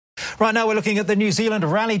Right now we're looking at the New Zealand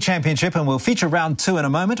Rally Championship and we'll feature round 2 in a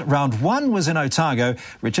moment. Round 1 was in Otago.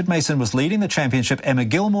 Richard Mason was leading the championship. Emma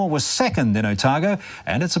Gilmore was second in Otago.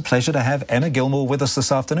 And it's a pleasure to have Emma Gilmore with us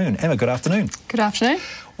this afternoon. Emma, good afternoon. Good afternoon.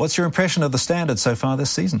 What's your impression of the standard so far this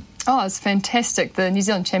season? Oh, it's fantastic. The New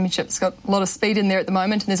Zealand Championship's got a lot of speed in there at the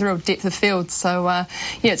moment and there's a real depth of field. So, yeah,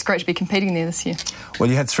 it's great to be competing there this year. Well,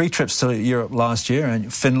 you had 3 trips to Europe last year,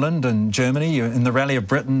 and Finland and Germany. You're in the Rally of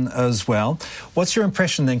Britain as well. What's your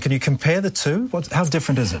impression then? Can you compare the two? How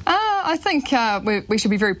different is it? I think we should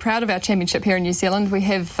be very proud of our championship here in New Zealand. We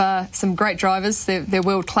have some great drivers. They're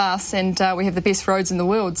world class, and we have the best roads in the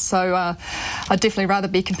world. So I'd definitely rather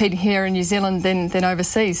be competing here in New Zealand than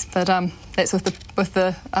overseas. But that's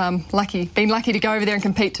being lucky to go over there and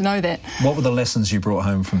compete to know that. What were the lessons you brought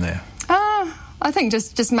home from there? I think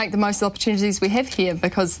just make the most of the opportunities we have here,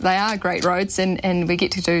 because they are great roads and we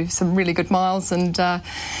get to do some really good miles and,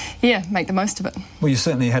 yeah, make the most of it. Well, you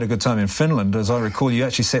certainly had a good time in Finland. As I recall, you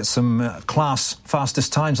actually set some class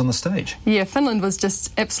fastest times on the stage. Yeah, Finland was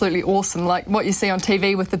just absolutely awesome. Like what you see on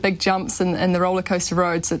TV with the big jumps and the roller coaster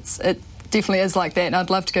roads, it definitely is like that, and I'd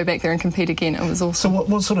love to go back there and compete again. It was awesome. So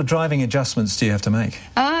what sort of driving adjustments do you have to make?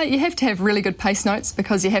 You have to have really good pace notes,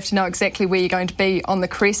 because you have to know exactly where you're going to be on the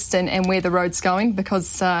crest and where the road's going,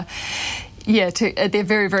 because they're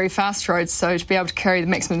very, very fast roads, so to be able to carry the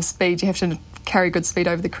maximum speed, you have to carry good speed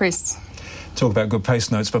over the crests. Talk about good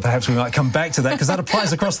pace notes, but perhaps we might come back to that, because that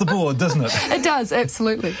applies across the board, doesn't it? It does,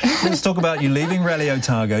 absolutely. Let's talk about you leaving Rally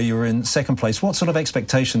Otago. You were in second place. What sort of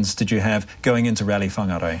expectations did you have going into Rally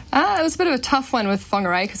Whangarei? It was a bit of a tough one with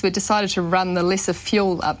Whangarei, because we decided to run the lesser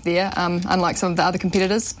fuel up there, unlike some of the other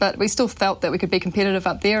competitors, but we still felt that we could be competitive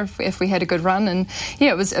up there if we had a good run, and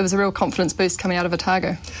yeah, it was a real confidence boost coming out of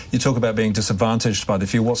Otago. You talk about being disadvantaged by the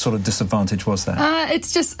fuel. What sort of disadvantage was that?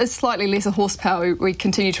 It's just a slightly lesser horsepower. We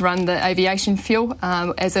continue to run the aviation fuel,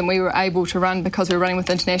 as in we were able to run, because we were running with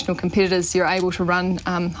international competitors, you're able to run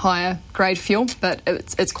higher grade fuel, but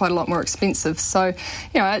it's quite a lot more expensive. So,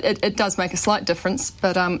 you know, it does make a slight difference,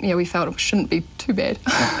 but yeah, we felt it shouldn't be too bad.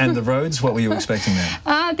 And the roads, what were you expecting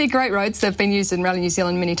there? They're great roads. They've been used in Rally New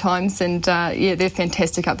Zealand many times, and yeah, they're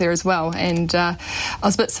fantastic up there as well. And I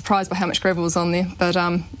was a bit surprised by how much gravel was on there, but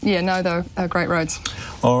yeah, no, they're great roads.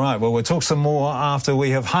 All right, well, we'll talk some more after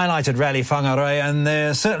we have highlighted Rally Whangarei, and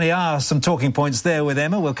there certainly are some talking points there with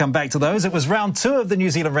Emma. We'll come back to those. It was round 2 of the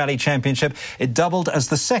New Zealand Rally Championship. It doubled as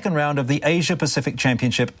the second round of the Asia Pacific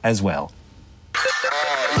Championship as well.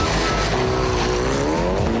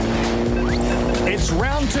 It's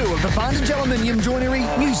round 2 of the Vantage Aluminium Joinery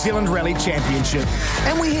New Zealand Rally Championship.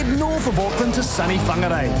 And we head north of Auckland to sunny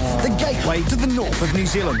Whangarei, the gateway to the north of New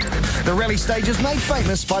Zealand. The rally stage is made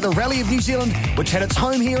famous by the Rally of New Zealand, which had its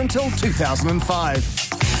home here until 2005.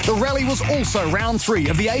 The rally was also round 3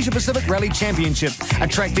 of the Asia Pacific Rally Championship,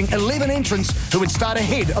 attracting 11 entrants who would start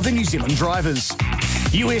ahead of the New Zealand drivers.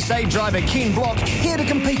 USA driver Ken Block, here to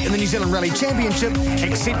compete in the New Zealand Rally Championship,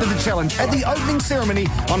 accepted the challenge at the opening ceremony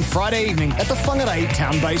on Friday evening at the Whangarei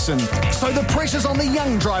Town Basin. So the pressure's on the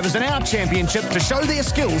young drivers in our championship to show their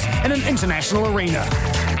skills in an international arena.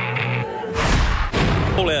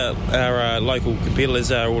 All our local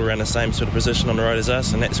competitors are all around the same sort of position on the road as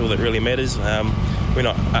us, and that's all that really matters. We're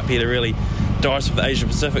not up here to really dice with the Asia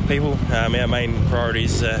Pacific people. Our main priority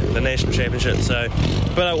is the national championship.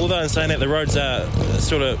 But although in saying that, the roads are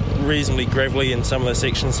sort of reasonably gravelly in some of the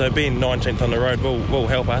sections, so being 19th on the road will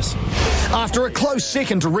help us. After a close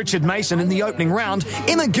second to Richard Mason in the opening round,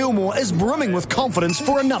 Emma Gilmore is brimming with confidence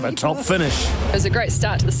for another top finish. It was a great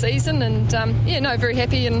start to the season, and yeah, no, very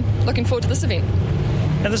happy and looking forward to this event.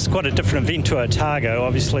 Now, this is quite a different event to Otago.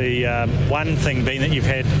 Obviously, one thing being that you've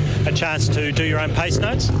had a chance to do your own pace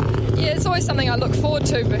notes. Yeah, it's always something I look forward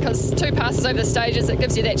to, because 2 passes over the stages, it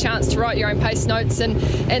gives you that chance to write your own pace notes, and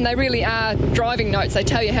they really are driving notes. They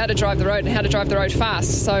tell you how to drive the road and how to drive the road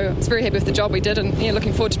fast. So I was very happy with the job we did, and yeah,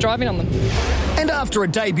 looking forward to driving on them. And after a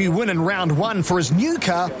debut win in round 1 for his new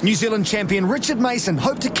car, New Zealand champion Richard Mason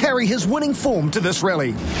hoped to carry his winning form to this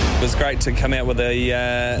rally. It was great to come out with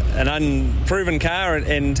an unproven car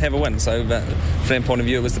and have a win. So from that point of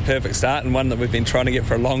view, it was the perfect start, and one that we've been trying to get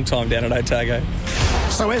for a long time down at Otago.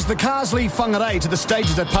 So as the cars leave Whangarei to the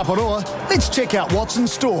stages at Paparoa, let's check out what's in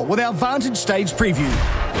store with our Vantage Stage preview.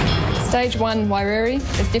 Stage 1, Whangarei,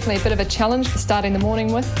 is definitely a bit of a challenge for starting the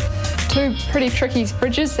morning with. 2 pretty tricky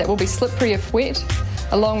bridges that will be slippery if wet,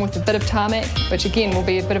 along with a bit of tarmac, which again will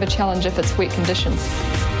be a bit of a challenge if it's wet conditions.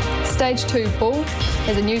 Stage 2, Bull,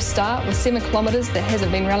 has a new start with 7 kilometres that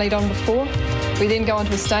hasn't been rallied on before. We then go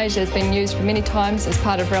onto a stage that has been used for many times as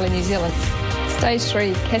part of Rally New Zealand. Stage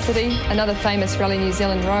 3, Cassidy, another famous Rally New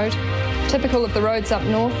Zealand road. typical of the roads up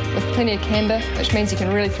north with plenty of camber, which means you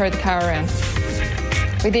can really throw the car around.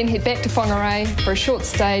 We then head back to Whangarei for a short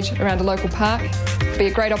stage around a local park. It'll be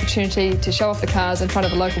a great opportunity to show off the cars in front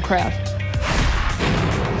of a local crowd.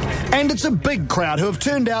 And it's a big crowd who have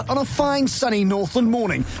turned out on a fine sunny Northland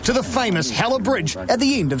morning to the famous Hella Bridge at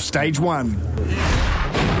the end of stage 1.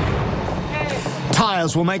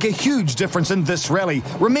 Tyres will make a huge difference in this rally.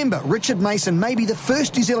 Remember, Richard Mason may be the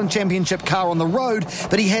first New Zealand Championship car on the road,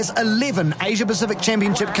 but he has 11 Asia Pacific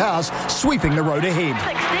Championship cars sweeping the road ahead.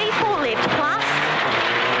 64 left plus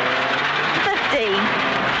 15.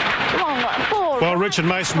 Come on, 4. Well, Richard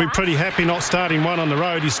Mason will be pretty happy not starting one on the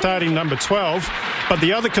road. He's starting number 12. But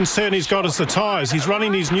the other concern he's got is the tyres. He's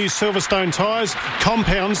running these new Silverstone tyres,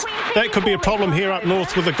 compounds. That could be a problem here up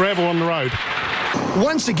north with the gravel on the road.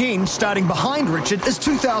 Once again, starting behind Richard is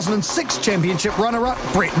 2006 Championship runner-up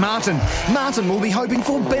Brett Martin. Martin will be hoping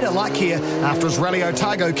for better luck here after his Rally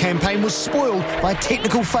Otago campaign was spoiled by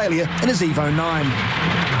technical failure in his Evo 9.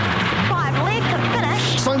 5 left to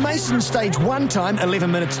finish. So Mason's stage 1 time,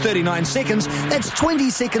 11 minutes 39 seconds, that's 20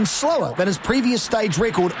 seconds slower than his previous stage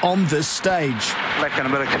record on this stage. Lacking a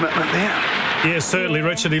bit of commitment there. Yeah, certainly,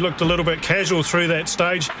 Richard. He looked a little bit casual through that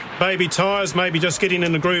stage. Baby tyres, maybe just getting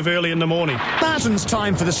in the groove early in the morning. Martin's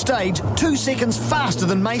time for the stage, 2 seconds faster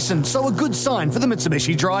than Mason, so a good sign for the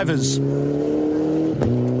Mitsubishi drivers.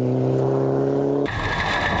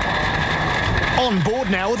 On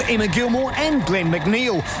board now with Emma Gilmore and Glenn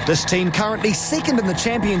McNeil. This team currently second in the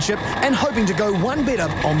championship and hoping to go one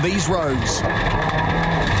better on these roads.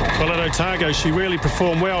 Well, at Otago, she really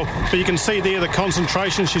performed well, but you can see there the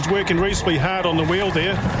concentration. She's working reasonably hard on the wheel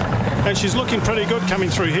there, and she's looking pretty good coming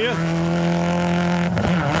through here.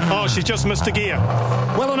 Oh, she's just missed a gear.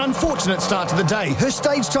 Well, an unfortunate start to the day. Her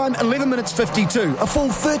stage time, 11 minutes 52, a full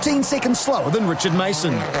 13 seconds slower than Richard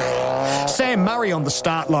Mason. Sam Murray on the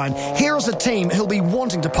start line. Here is a team who'll be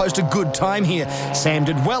wanting to post a good time here. Sam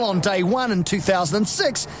did well on day 1 in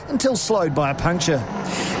 2006 until slowed by a puncture.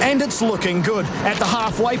 And it's looking good. At the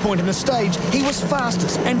halfway point in the stage, he was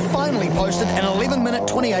fastest and finally posted an 11 minute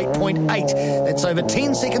 28.8. That's over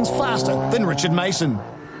 10 seconds faster than Richard Mason.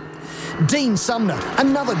 Dean Sumner,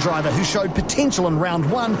 another driver who showed potential in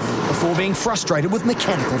round 1 before being frustrated with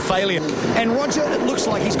mechanical failure. And Roger, it looks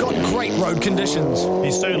like he's got great road conditions.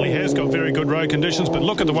 He certainly has got very good road conditions, but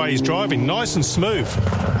look at the way he's driving, nice and smooth.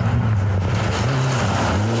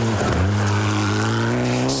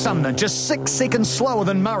 Sumner just 6 seconds slower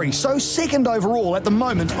than Murray, so second overall at the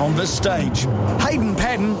moment on this stage. Hayden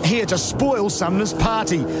Padden here to spoil Sumner's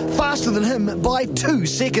party. Faster than him by 2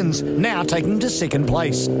 seconds, now taking him to second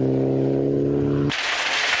place.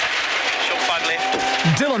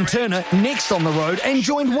 Dylan Turner next on the road and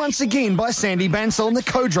joined once again by Sandy Bansell in the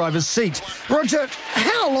co-driver's seat. Roger,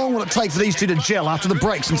 how long will it take for these two to gel after the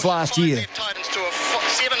break since last year?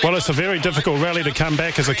 Well, it's a very difficult rally to come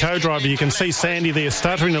back as a co-driver. You can see Sandy there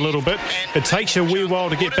stuttering a little bit. It takes you a wee while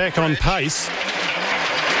to get back on pace.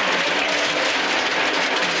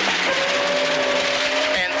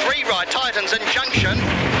 And 3 right, Titans in junction.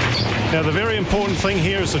 Now, the very important thing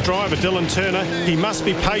here is the driver, Dylan Turner. He must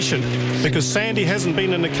be patient because Sandy hasn't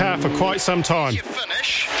been in the car for quite some time.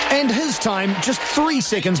 And his time just 3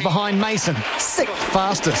 seconds behind Mason, 6th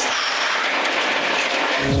fastest.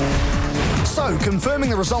 So, confirming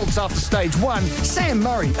the results after stage 1, Sam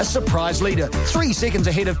Murray, a surprise leader, 3 seconds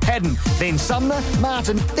ahead of Padden, then Sumner,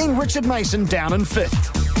 Martin, then Richard Mason down in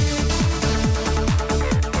 5th.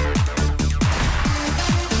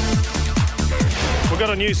 We've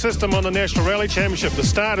got a new system on the National Rally Championship. The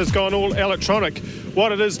start has gone all electronic.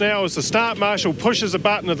 What it is now is the start marshal pushes a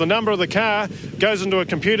button of the number of the car, goes into a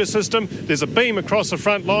computer system. There's a beam across the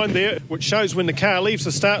front line there, which shows when the car leaves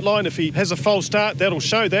the start line. If he has a false start, that'll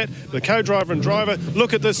show that. The co-driver and driver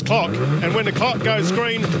look at this clock, and when the clock goes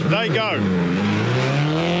green, they go.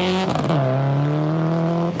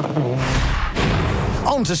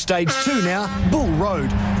 On to stage 2 now, Bull Road.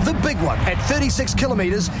 The big one at 36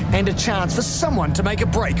 kilometres and a chance for someone to make a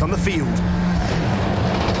break on the field.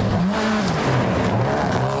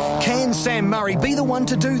 Can Sam Murray be the one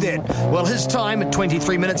to do that? Well, his time at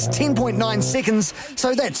 23 minutes, 10.9 seconds,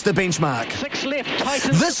 so that's the benchmark.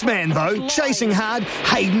 This man, though, chasing hard,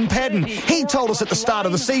 Hayden Padden. He told us at the start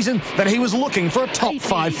of the season that he was looking for a top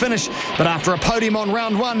 5 finish, but after a podium on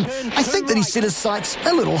round 1, I think that he set his sights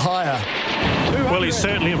a little higher. Well, he's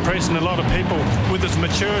certainly impressing a lot of people with his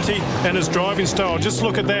maturity and his driving style. Just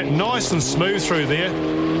look at that, nice and smooth through there.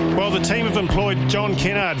 Well, the team have employed John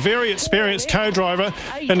Kennard, very experienced co-driver,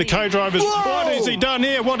 and the co-driver's... What has he done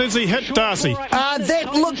here? What has he hit, Darcy?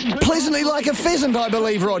 That looked pleasantly like a pheasant, I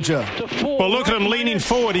believe, Roger. Well, look at him leaning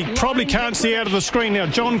forward. He probably can't see out of the screen. Now,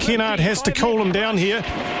 John Kennard has to cool him down here.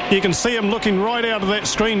 You can see him looking right out of that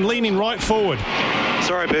screen, leaning right forward.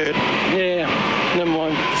 Sorry, Bird. Yeah, never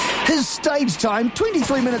mind. His stage time,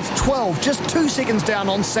 23 minutes 12, just 2 seconds down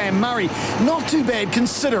on Sam Murray. Not too bad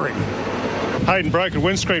considering. Hayden broke a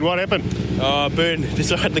windscreen. What happened? Oh, Bird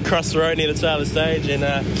decided to cross the road near the tail of the stage and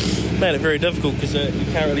made it very difficult because you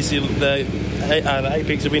can't really see the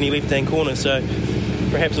apex of any left-hand corner, so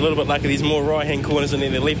perhaps a little bit lucky there's more right-hand corners than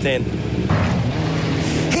the left-hand.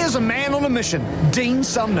 Here's a man on a mission, Dean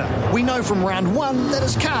Sumner. We know from round 1 that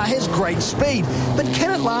his car has great speed, but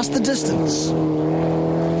can it last the distance?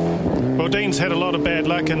 Well, Dean's had a lot of bad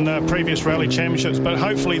luck in previous rally championships, but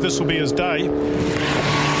hopefully this will be his day.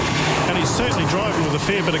 And he's certainly driving with a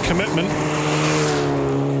fair bit of commitment.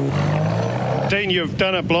 Dean, you've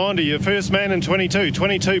done it blinder. Your first man in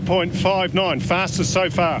 22.59, fastest so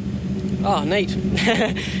far. Oh, neat.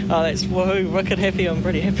 Oh, that's woohoo, wicked happy. I'm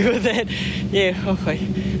pretty happy with that. Yeah, okay.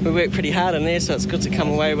 We worked pretty hard in there, so it's good to come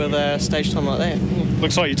away with a stage time like that. Yeah.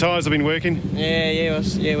 Looks like your tyres have been working. Yeah,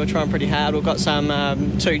 we're trying pretty hard. We've got some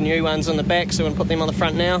 2 new ones in the back, so we're going to put them on the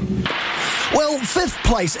front now. Well, 5th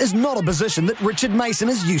place is not a position that Richard Mason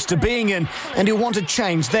is used to being in, and he'll want to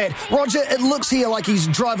change that. Roger, it looks here like he's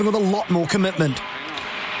driving with a lot more commitment.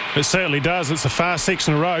 It certainly does. It's a fast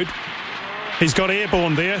section of road. He's got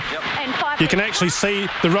airborne there. You can actually see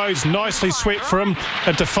the road's nicely swept for him,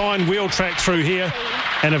 a defined wheel track through here,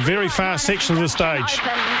 and a very fast section of the stage.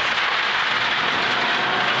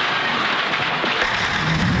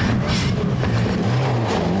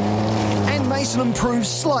 Mason improves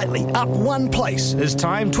slightly, up 1 place. His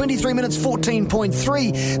time, 23 minutes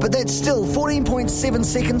 14.3, but that's still 14.7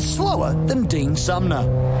 seconds slower than Dean Sumner.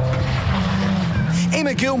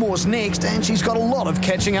 Emma Gilmore's next, and she's got a lot of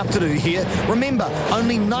catching up to do here. Remember,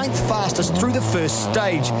 only 9th fastest through the first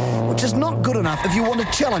stage, which is not good enough if you want to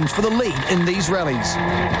challenge for the lead in these rallies.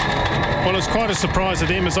 Well, it's quite a surprise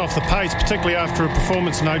that Emma's off the pace, particularly after a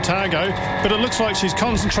performance in Otago, but it looks like she's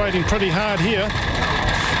concentrating pretty hard here.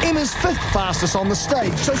 Emma's 5th fastest on the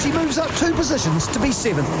stage, so she moves up 2 positions to be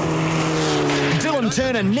 7th. Dylan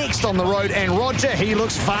Turner next on the road, and Roger, he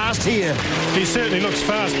looks fast here. He certainly looks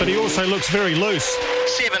fast, but he also looks very loose.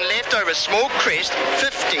 7 left over small crest,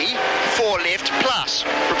 50, 4 left plus.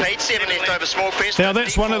 Repeat, 7 left over small crest. Now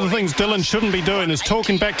that's one of the things Dylan shouldn't be doing, is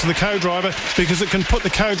talking back to the co-driver, because it can put the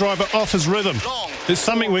co-driver off his rhythm. It's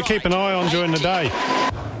something we keep an eye on during the day.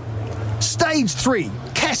 Stage 3,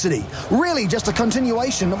 Cassidy. Really just a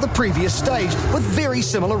continuation of the previous stage with very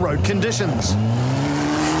similar road conditions.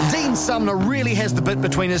 Dean Sumner really has the bit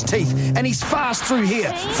between his teeth, and he's fast through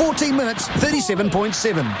here. 14 minutes,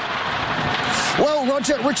 37.7. Well,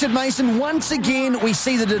 Roger, Richard Mason, once again, we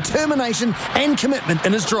see the determination and commitment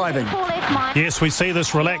in his driving. Yes, we see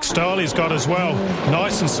this relaxed style he's got as well.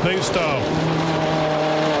 Nice and smooth style.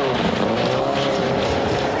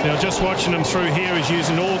 Now, just watching him through here, he's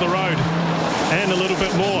using all the road and a little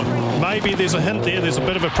bit more. Maybe there's a hint there. There's a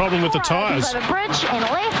bit of a problem with the tyres.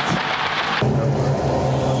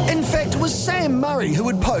 In fact, it was Sam Murray who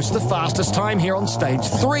would post the fastest time here on stage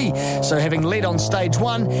 3. So having led on stage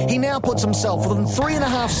 1, he now puts himself within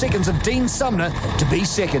 3.5 seconds of Dean Sumner to be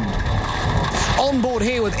second. On board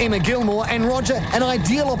here with Emma Gilmore and Roger, an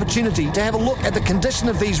ideal opportunity to have a look at the condition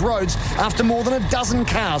of these roads after more than a dozen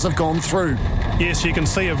cars have gone through. Yes, you can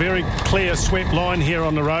see a very clear swept line here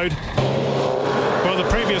on the road. Well, the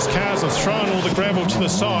previous cars have thrown all the gravel to the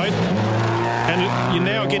side, and you're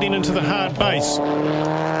now getting into the hard base.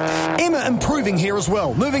 Emma improving here as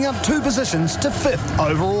well, moving up 2 positions to 5th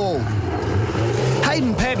overall.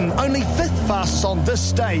 Hayden Padden, only 5th fastest on this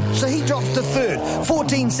stage, so he drops to 3rd,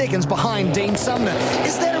 14 seconds behind Dean Sumner.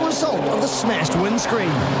 Is that a result of the smashed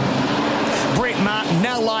windscreen? Brett Martin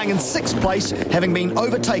now lying in 6th place, having been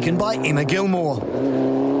overtaken by Emma Gilmore.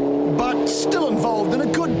 But still involved in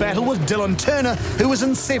a good battle with Dylan Turner, who was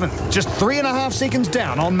in 7th, just 3.5 seconds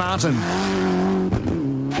down on Martin.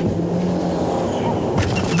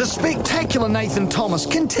 The spectacular Nathan Thomas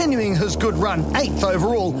continuing his good run, 8th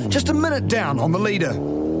overall, just a minute down on the leader.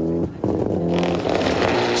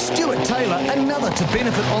 Stuart Taylor, another to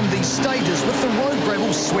benefit on these stages with the road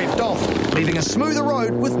gravel swept off, leaving a smoother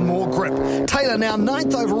road with more grip. Taylor now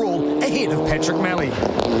 9th overall, ahead of Patrick Malley.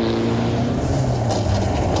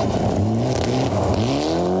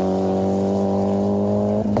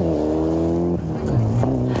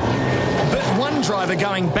 driver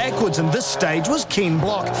going backwards in this stage was Ken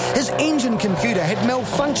Block. His engine computer had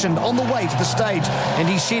malfunctioned on the way to the stage, and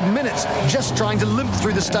he shed minutes just trying to limp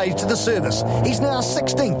through the stage to the service. He's now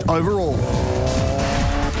 16th overall.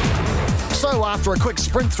 So after a quick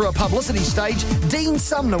sprint through a publicity stage, Dean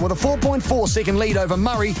Sumner with a 4.4 second lead over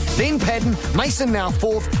Murray, then Patton, Mason now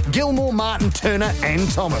 4th, Gilmore, Martin, Turner and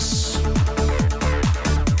Thomas.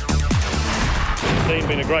 Dean,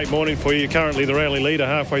 been a great morning for you. You're currently the rally leader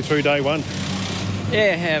halfway through day one.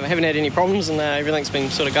 Yeah, haven't had any problems and everything's been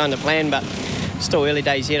sort of going to plan, but still early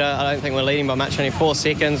days yet. I don't think we're leading by much, only 4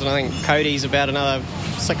 seconds, and I think Cody's about another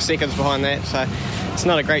 6 seconds behind that, so it's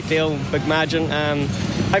not a great deal, big margin.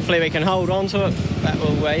 Hopefully we can hold on to it, but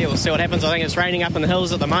we'll see what happens. I think it's raining up in the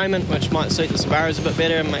hills at the moment, which might suit the Subarus a bit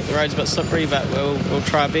better and make the roads a bit slippery, but we'll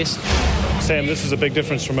try our best. Sam, this is a big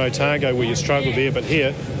difference from Otago where you struggled there, but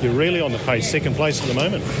here you're really on the pace, second place at the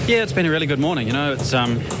moment. Yeah, it's been a really good morning. You know, it's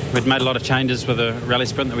we'd made a lot of changes with the rally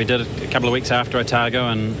sprint that we did a couple of weeks after Otago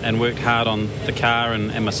and worked hard on the car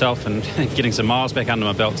and myself and getting some miles back under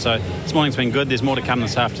my belt. So this morning's been good. There's more to come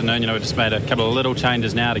this afternoon. You know, we just made a couple of little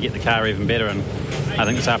changes now to get the car even better, and I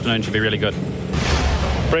think this afternoon should be really good.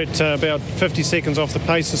 Brett, about 50 seconds off the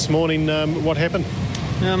pace this morning. What happened?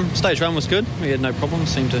 Stage 1 was good. We had no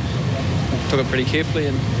problems. Took it pretty carefully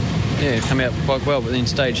and come out quite well, but then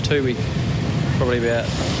stage 2 we probably about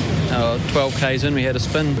 12 k's in we had a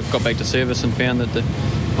spin. We've got back to service and found that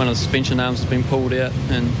one of the suspension arms has been pulled out,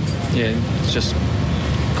 and it's just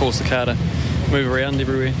caused the car to move around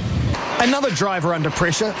everywhere. Another driver under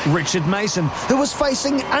pressure, Richard Mason, who was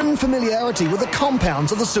facing unfamiliarity with the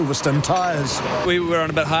compounds of the Silverstone tyres. We were on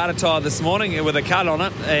a bit harder tyre this morning with a cut on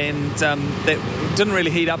it, and that didn't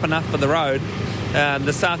really heat up enough for the road.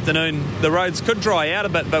 This afternoon the roads could dry out a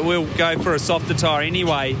bit, but we'll go for a softer tyre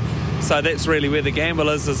anyway, so that's really where the gamble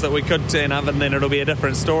is that we could turn up and then it'll be a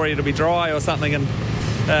different story, it'll be dry or something, and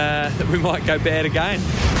we might go bad again.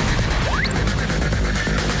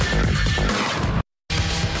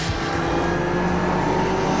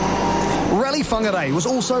 Rally Whangarei was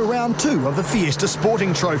also round 2 of the Fiesta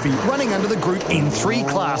Sporting Trophy, running under the Group N3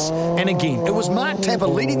 class, and again it was Mark Tapper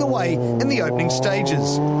leading the way in the opening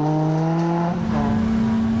stages.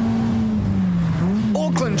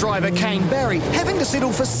 Auckland driver Kane Barry having to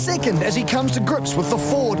settle for second as he comes to grips with the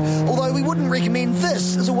Ford, although we wouldn't recommend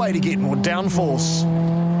this as a way to get more downforce.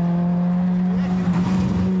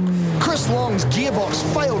 Chris Long's gearbox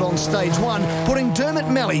failed on stage 1, putting Dermot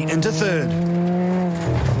Malley into 3rd.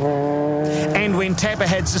 And when Tapper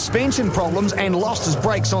had suspension problems and lost his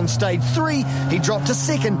brakes on stage 3, he dropped to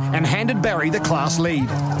 2nd and handed Barry the class lead.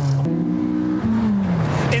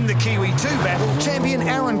 In the Kiwi 2 battle, champion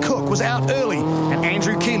Aaron Cook was out early, and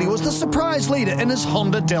Andrew Keeley was the surprise leader in his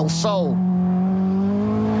Honda Del Sol.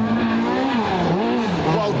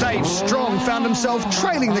 While Dave Strong found himself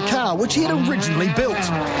trailing the car which he had originally built.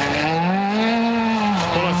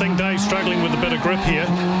 Well, I think Dave's struggling with a bit of grip here.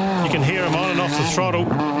 You can hear him on and off the throttle.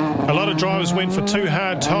 A lot of drivers went for too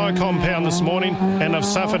hard tyre compound this morning and have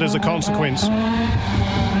suffered as a consequence.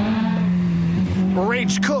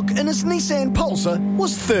 Reg Cook in his Nissan Pulsar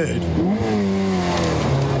was 3rd.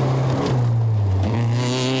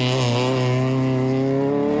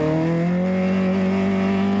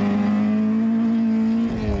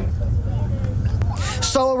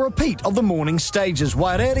 So a repeat of the morning stages,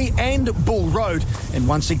 Whangarei and Bull Road, and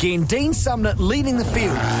once again Dean Sumner leading the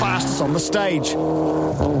field, fastest on the stage.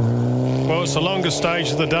 Well, it's the longest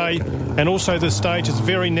stage of the day, and also this stage is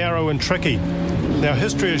very narrow and tricky. Now,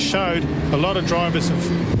 history has showed a lot of drivers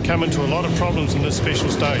have come into a lot of problems in this special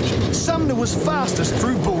stage. Sumner was fastest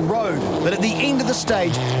through Bull Road, but at the end of the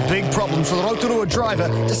stage, big problems for the Rotorua driver,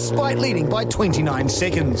 despite leading by 29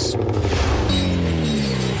 seconds.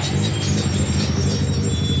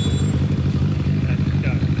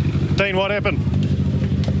 Dean, what happened?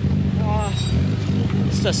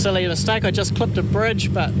 It's a silly mistake. I just clipped a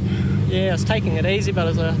bridge, but I was taking it easy, but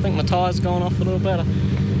I think my tyre's gone off a little bit.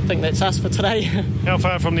 I think that's us for today. How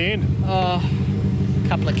far from the end? A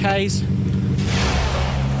couple of Ks.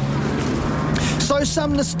 So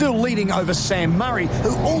Sumner still leading over Sam Murray,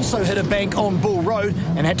 who also hit a bank on Bull Road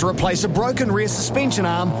and had to replace a broken rear suspension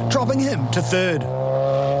arm, dropping him to 3rd.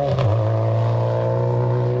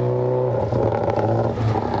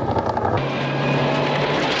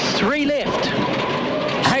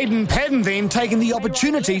 Padden then taking the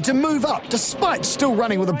opportunity to move up. Despite still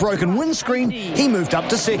running with a broken windscreen, he moved up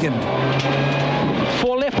to 2nd.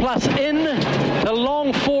 4 left plus in. The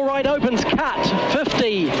long 4 right opens cut.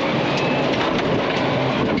 50.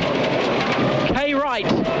 K right.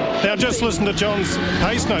 Now just listen to John's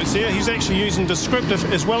pace notes here. He's actually using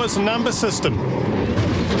descriptive as well as the number system.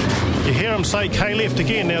 You hear him say K left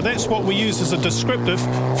again. Now that's what we use as a descriptive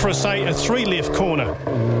for, say, a 3 left corner.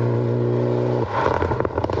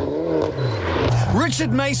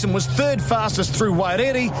 Richard Mason was 3rd fastest through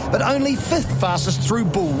Whangarei, but only 5th fastest through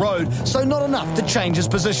Bull Road, so not enough to change his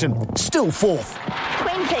position. Still 4th.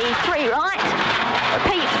 23 right,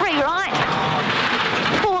 repeat 3 right,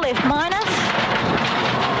 4 left minus,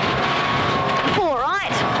 4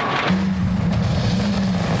 right.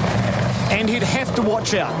 And he'd have to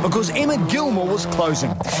watch out because Emma Gilmore was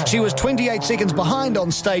closing. She was 28 seconds behind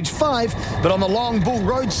on stage 5, but on the long Bull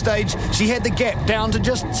Road stage, she had the gap down to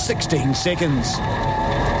just 16 seconds.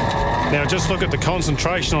 Now just look at the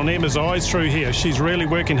concentration on Emma's eyes through here. She's really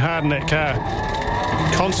working hard in that car.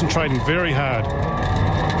 Concentrating very hard.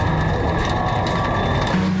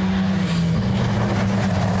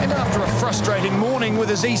 And after a frustrating morning with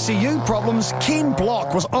his ECU problems, Ken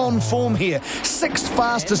Block was on form here. 6th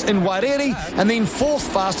fastest in Whangarei and then 4th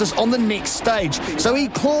fastest on the next stage. So he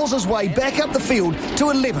claws his way back up the field to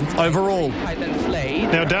 11th overall.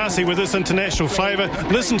 Now Darcy, with this international flavour,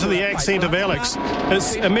 listen to the accent of Alex.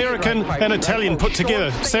 It's American and Italian put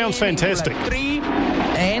together. Sounds fantastic. 3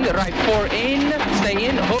 and right 4 in, stay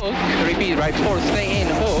in, hook. Repeat, right 4, stay in,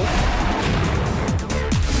 hook.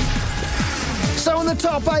 So in the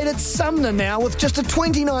top 8, it's Sumner now with just a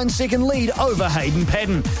 29-second lead over Hayden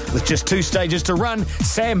Paddon. With just 2 stages to run,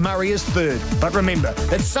 Sam Murray is 3rd. But remember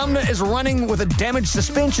that Sumner is running with a damaged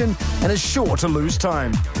suspension and is sure to lose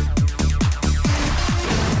time.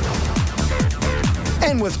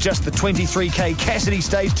 And with just the 23k Cassidy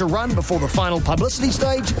stage to run before the final publicity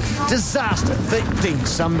stage, disaster for Dean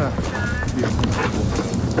Sumner.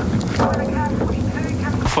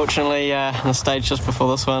 Fortunately, in the stage just before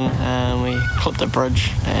this one, we clipped a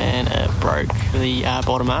bridge and it broke the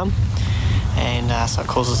bottom arm, and so it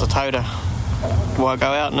causes a tow to go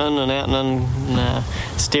out and in and out and in, and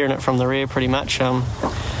steering it from the rear pretty much.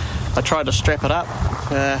 I tried to strap it up,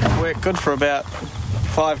 worked good for about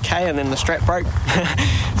 5k, and then the strap broke,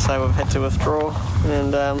 so we've had to withdraw,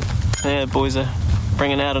 and the boys are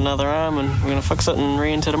bringing out another arm and we're going to fix it and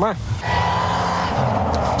re-enter tomorrow.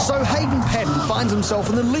 So Hayden Paddon finds himself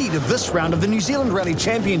in the lead of this round of the New Zealand Rally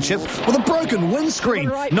Championship with a broken windscreen.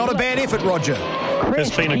 Not a bad effort, Roger.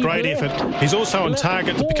 It's been a great effort. He's also on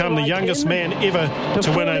target to become the youngest man ever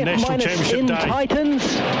to win a national championship day. Titans,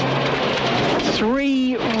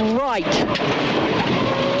 3 right.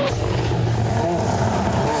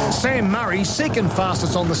 Sam Murray, 2nd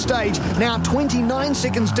fastest on the stage, now 29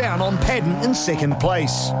 seconds down on Paddon in 2nd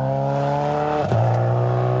place.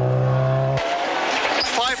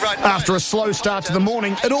 After a slow start to the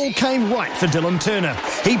morning, it all came right for Dylan Turner.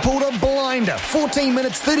 He pulled a blinder, 14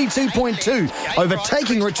 minutes 32.2,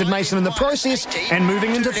 overtaking Richard Mason in the process and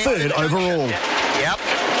moving into 3rd overall. Yep.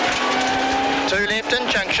 2 left in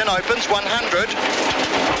junction, opens 100.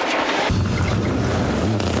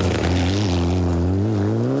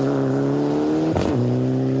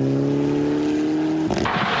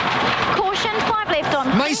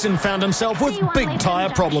 Mason found himself with big tyre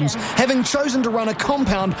problems, having chosen to run a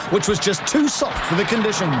compound which was just too soft for the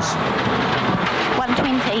conditions.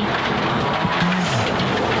 120.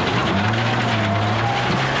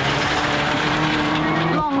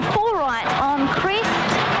 Long 4 right on crest.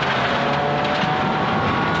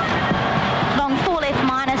 Long 4 left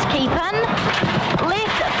minus, keep in.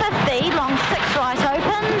 Left 50, long 6 right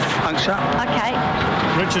opens. Puncture. Okay.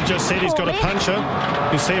 Richard just said he's got a puncher.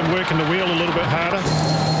 You see him working the wheel a little bit harder.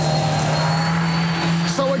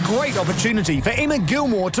 So a great opportunity for Emma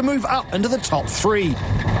Gilmore to move up into the top 3.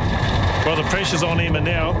 Well, the pressure's on Emma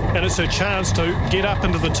now, and it's her chance to get up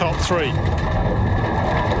into the top 3.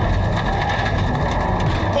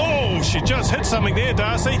 Oh, she just hit something there,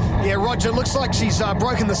 Darcy. Yeah, Roger, looks like she's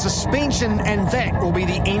broken the suspension, and that will be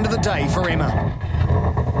the end of the day for Emma.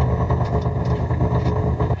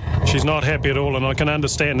 She's not happy at all, and I can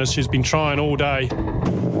understand this. She's been trying all day,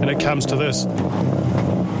 and it comes to this.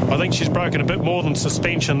 I think she's broken a bit more than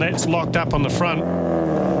suspension. That's locked up on the front.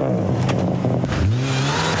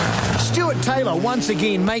 Stuart Taylor once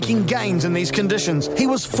again making gains in these conditions. He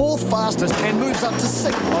was 4th fastest and moves up to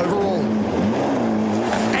 6th overall.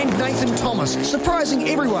 And Nathan Thomas, surprising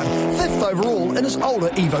everyone, 5th overall in his older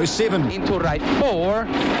Evo 7. Into right 4.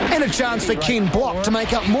 And a chance for Ken Block to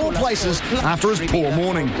make up more places after his poor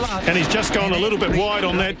morning. And he's just gone a little bit wide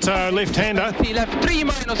on that left-hander.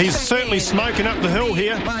 He's certainly smoking up the hill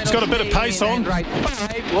here. He's got a bit of pace on.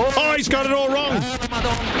 Oh, he's got it all wrong.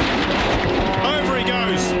 Over he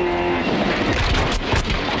goes.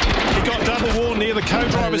 He got double warned there. The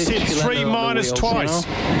co-driver said 3 minus twice.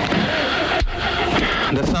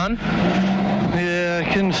 The sun?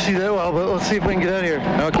 I couldn't see that well, but let's see if we can get out of here.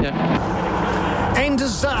 Okay. And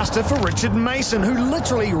disaster for Richard Mason, who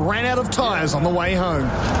literally ran out of tyres on the way home.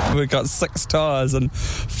 We've got 6 tyres and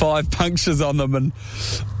 5 punctures on them, and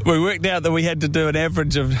we worked out that we had to do an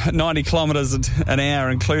average of 90 kilometres an hour,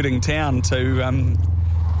 including town,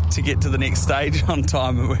 to get to the next stage on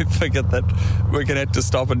time, and we figured that we're going to have to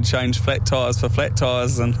stop and change flat tyres for flat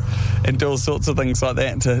tyres and do all sorts of things like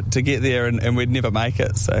that to get there, and we'd never make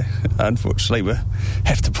it, so unfortunately we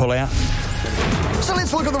have to pull out. So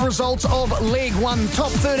let's look at the results of Leg 1.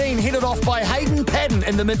 Top 13 headed off by Hayden Padden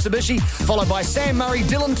in the Mitsubishi, followed by Sam Murray,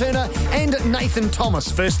 Dylan Turner and Nathan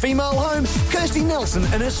Thomas. First female home, Kirsty Nelson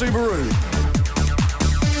in her Subaru.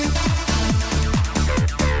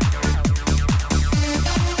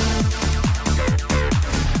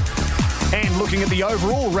 And looking at the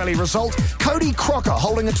overall rally result, Cody Crocker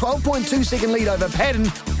holding a 12.2 second lead over Padden.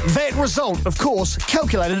 That result, of course,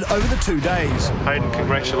 calculated over the 2 days. Hayden,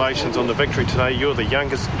 congratulations on the victory today. You're the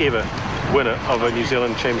youngest ever winner of a New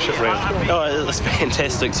Zealand Championship round. Oh, it's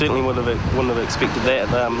fantastic. Certainly wouldn't have expected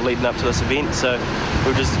that leading up to this event. So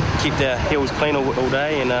we've just kept our heels clean all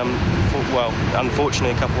day, and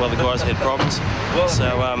unfortunately a couple of other guys had problems.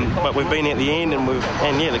 So, but we've been at the end, and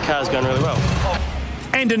the car's going really well.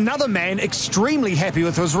 And another man extremely happy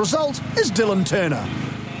with his result is Dylan Turner.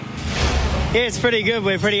 Yeah, it's pretty good.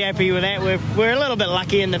 We're pretty happy with that. We're a little bit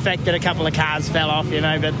lucky in the fact that a couple of cars fell off,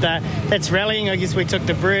 but that's rallying. I guess we took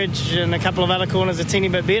the bridge and a couple of other corners a teeny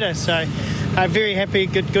bit better. So very happy,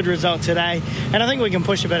 good result today. And I think we can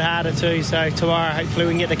push a bit harder too. So tomorrow, hopefully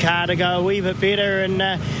we can get the car to go a wee bit better.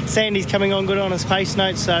 And Sandy's coming on good on his pace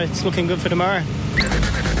notes, so it's looking good for tomorrow.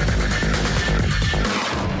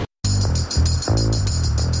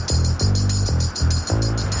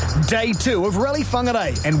 Day 2 of Rally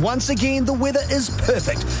Whangarei, and once again the weather is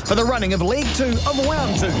perfect for the running of Leg 2 of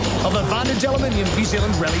Round 2 of the Vantage Aluminium New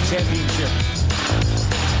Zealand Rally Championship.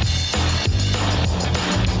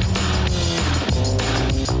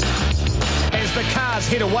 As the cars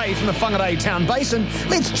head away from the Whangarei town basin,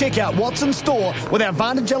 let's check out what's in store with our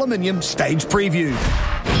Vantage Aluminium stage preview.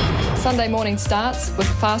 Sunday morning starts with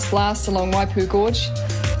a fast blast along Waipu Gorge,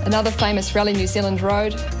 another famous Rally New Zealand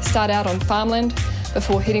road. Start out on farmland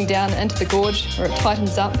before heading down into the gorge where it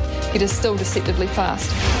tightens up, it is still deceptively fast.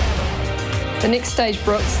 The next stage,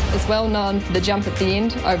 Brooks, is well known for the jump at the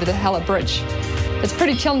end over the Hella Bridge. It's a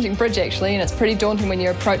pretty challenging bridge actually, and it's pretty daunting when you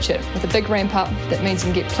approach it with a big ramp up. That means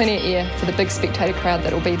you can get plenty of air for the big spectator crowd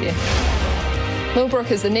that will be there.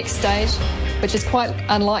 Millbrook is the next stage, which is quite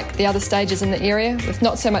unlike the other stages in the area, with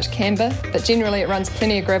not so much camber, but generally it runs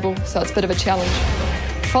plenty of gravel, so it's a bit of a challenge.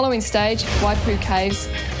 The following stage, Waipu Caves,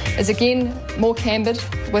 is again more cambered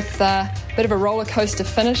with a bit of a roller coaster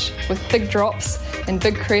finish with big drops and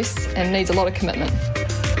big crests, and needs a lot of commitment.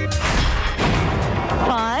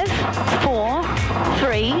 5, 4,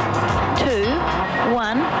 3, 2,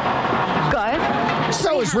 1, go.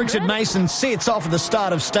 So as Richard Mason sets off at the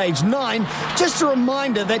start of stage 9, just a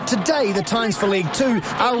reminder that today the times for Leg 2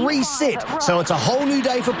 are reset, so it's a whole new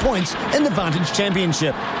day for points in the Vantage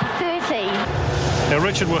Championship. 30. Now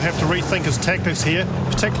Richard will have to rethink his tactics here,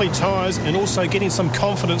 particularly tyres, and also getting some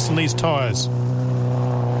confidence in these tyres.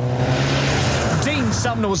 Dean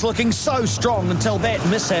Sumner was looking so strong until that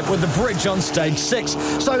mishap with the bridge on stage 6.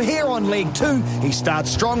 So here on Leg 2, he starts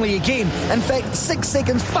strongly again, in fact 6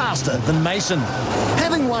 seconds faster than Mason.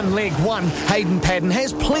 Having won Leg 1, Hayden Padden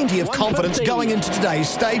has plenty of confidence going into today's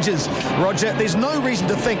stages. Roger, there's no reason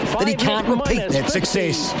to think that he can't repeat that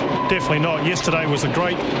success. Definitely not. Yesterday was a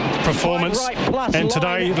great performance, and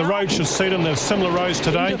today the road should suit him. There's similar roads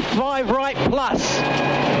today. 5 right plus.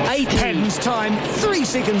 8 Padden's time, 3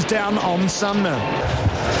 seconds down on Sumner.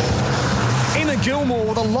 Emma Gilmore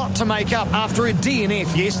with a lot to make up after a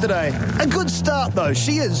DNF yesterday. A good start though,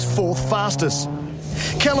 she is 4th fastest.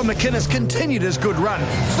 Callum McInnes continued his good run,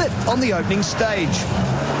 5th on the opening stage.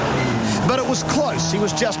 But it was close, he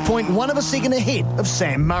was just 0.1 of a second ahead of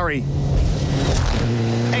Sam Murray.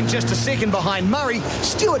 And just a second behind Murray,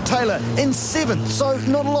 Stuart Taylor in 7th, so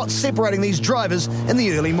not a lot separating these drivers in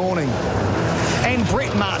the early morning. And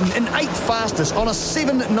Brett Martin in 8th fastest on a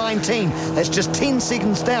 7.19. That's just 10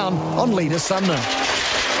 seconds down on leader Sumner.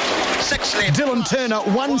 6 left. Dylan Turner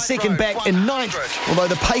 1 second back in 9th, although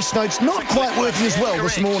the pace note's not quite working as well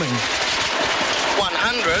this morning.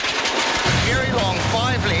 100, very long,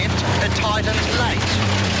 5 left, it tightens late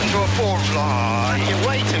into a 4. Oh, you're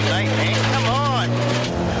way too late, man, come on.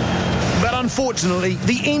 But unfortunately,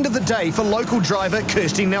 the end of the day for local driver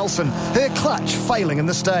Kirsty Nelson, her clutch failing in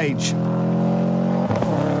the stage.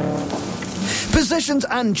 Positions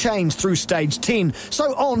unchanged through stage 10,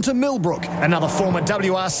 so on to Millbrook, another former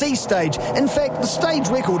WRC stage. In fact, the stage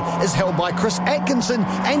record is held by Chris Atkinson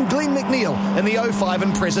and Glenn McNeil in the 05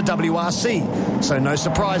 Impreza WRC. So no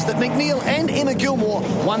surprise that McNeil and Emma Gilmore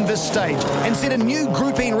won this stage and set a new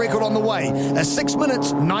Group N record on the way, a 6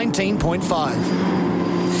 minutes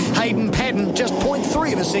 19.5. Hayden Padden just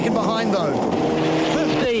 0.3 of a second behind though.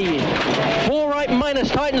 50, 4 right minus,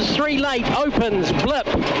 tightens 3 late, opens, blip.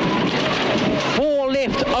 4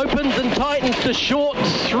 left, opens and tightens to short,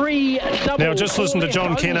 3 double. Now just listen to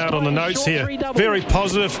John Kennard on the notes here. Very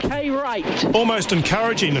positive, almost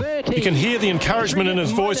encouraging. You can hear the encouragement in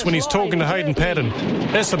his voice when he's talking to Hayden Padden.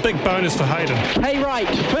 That's a big bonus for Hayden. K right,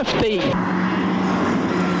 50.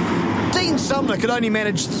 Dean Sumner could only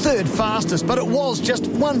manage third fastest, but it was just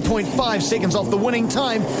 1.5 seconds off the winning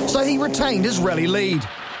time, so he retained his rally lead.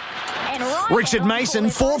 Richard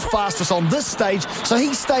Mason, fourth fastest on this stage, so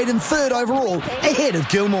he stayed in third overall, ahead of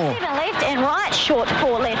Gilmore. 7 left and right, short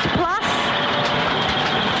 4 left plus.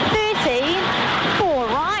 30, 4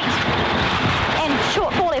 right, and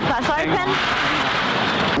short 4 left plus open.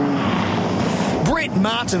 Brett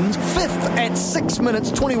Martin's fifth at 6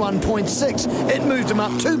 minutes 21.6. It moved him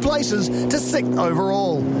up 2 places to 6th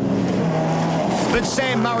overall. But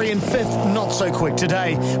Sam Murray in 5th, not so quick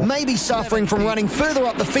today. Maybe suffering from running further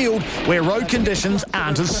up the field where road conditions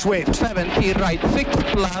aren't as swept. 70 right 6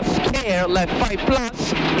 plus, care left 5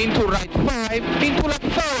 plus, into right 5, into left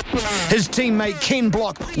 4 plus. His teammate Ken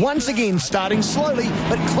Block once again starting slowly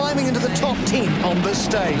but climbing into the top 10 on this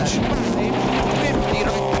stage. 50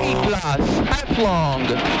 right 3 plus, half long,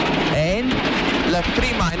 and left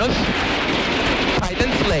 3 minus,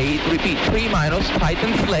 tightens late, repeat 3 minus,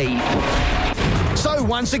 tightens late. So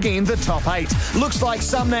once again, the top 8. Looks like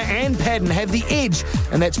Sumner and Padden have the edge,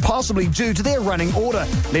 and that's possibly due to their running order,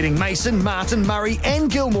 letting Mason, Martin, Murray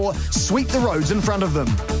and Gilmore sweep the roads in front of them.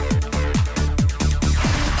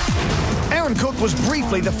 Aaron Cook was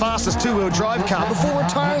briefly the fastest 2-wheel drive car before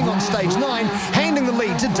retiring on stage 9, handing the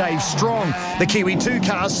lead to Dave Strong. The Kiwi 2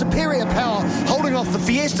 car's superior power holding off the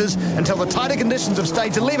Fiestas until the tighter conditions of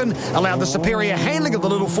stage 11 allowed the superior handling of the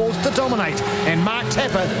Little Fords to dominate, and Mark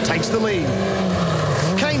Tapper takes the lead.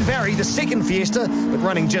 Kane Barry, the second Fiesta, but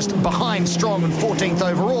running just behind Strong in 14th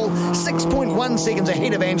overall, 6.1 seconds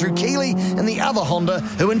ahead of Andrew Keeley and the other Honda,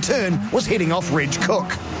 who in turn was heading off Reg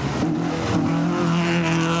Cook.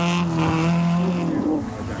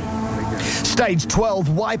 Stage 12,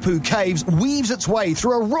 Waipu Caves, weaves its way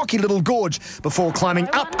through a rocky little gorge before climbing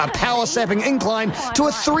up a power-sapping incline to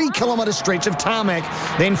a 3-kilometre stretch of tarmac,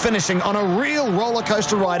 then finishing on a real roller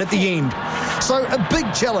coaster ride at the end. So a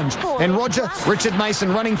big challenge, and Richard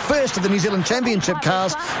Mason, running first of the New Zealand Championship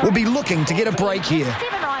cars, will be looking to get a break here.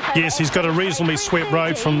 Yes, he's got a reasonably swept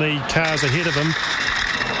road from the cars ahead of him.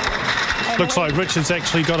 Looks like Richard's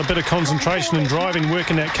actually got a bit of concentration in driving,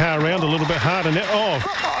 working that car around a little bit harder now. Oh,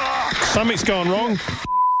 something's gone wrong.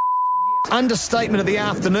 Understatement of the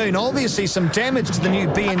afternoon. Obviously some damage to the new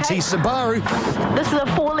BNT Subaru. This is a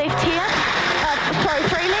 4 left here.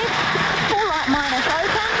 3 left. 4 right minus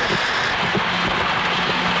open.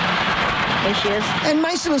 There she is. And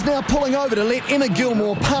Mason is now pulling over to let Emma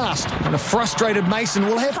Gilmore past. And a frustrated Mason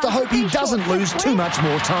will have to hope he doesn't lose too much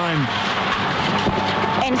more time.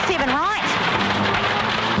 And 7 right.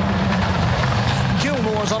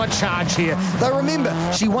 Gilmore's on a charge here. Though remember,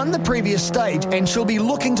 she won the previous stage and she'll be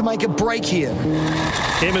looking to make a break here.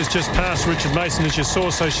 Emma's just passed Richard Mason, as you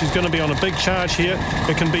saw, so she's going to be on a big charge here.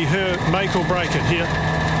 It can be her make or break it here.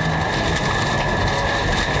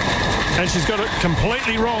 And she's got it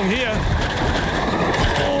completely wrong here.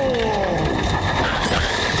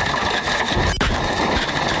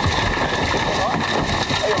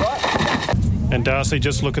 And Darcy,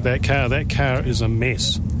 just look at that car. That car is a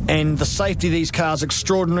mess. And the safety of these cars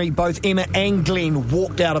extraordinary. Both Emma and Glenn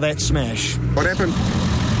walked out of that smash. What happened?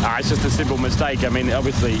 It's just a simple mistake. I mean,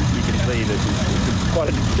 obviously, you can see that it's quite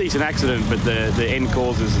a decent accident, but the end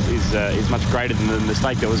cause is much greater than the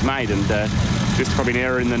mistake that was made. And just probably an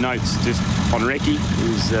error in the notes just on recce. It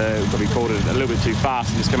was probably called it a little bit too fast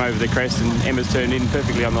and just come over the crest, and Emma's turned in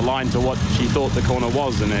perfectly on the line to what she thought the corner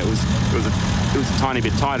was, and it was a tiny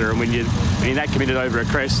bit tighter. And when you're that committed over a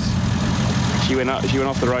crest, she went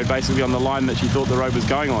off the road basically on the line that she thought the road was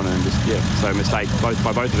going on, and so a mistake by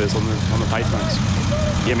both of us on the pavements.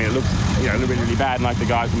 Yeah, I mean, it looked a little bit really bad, and like the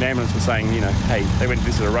guys in the ambulance were saying, hey, they went to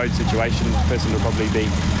this road situation, the person will probably be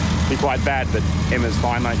quite bad, but Emma's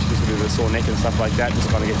fine, mate. She's just a bit of a sore neck and stuff like that, just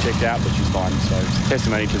got to get checked out, but she's fine. So it's a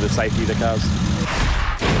testimony to the safety of the cars.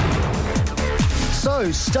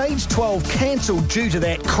 So, stage 12 cancelled due to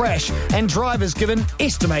that crash, and drivers given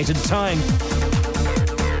estimated time.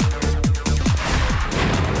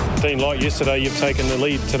 Dean, like yesterday, you've taken the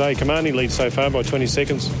lead today, commanding lead so far by 20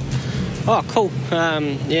 seconds. Oh, cool.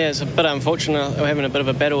 Yeah, it's a bit unfortunate. We're having a bit of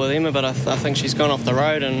a battle with Emma, but I think she's gone off the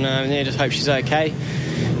road, and yeah, just hope she's okay.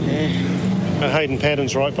 Yeah. Hayden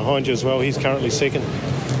Patton's right behind you as well. He's currently second.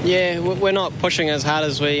 Yeah, we're not pushing as hard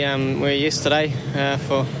as we were yesterday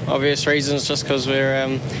for obvious reasons, just because we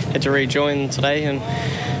had to rejoin today and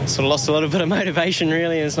sort of lost a little bit of motivation,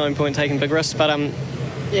 really. There's no point taking big risks, but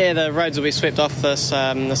yeah, the roads will be swept off this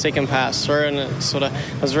the second pass through, and it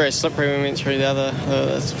was very slippery when we went through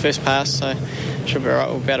the first pass, so should be right.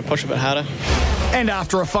 We'll be able to push a bit harder. And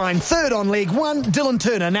after a fine third on leg 1, Dylan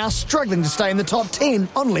Turner now struggling to stay in the top 10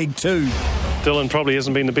 on leg 2. Dylan, probably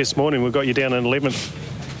hasn't been the best morning. We've got you down in 11th.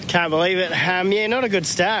 Can't believe it. Yeah, not a good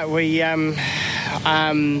start. We just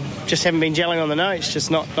haven't been gelling on the notes,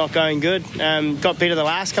 just not going good. Got better the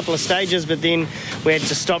last couple of stages, but then we had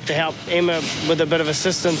to stop to help Emma with a bit of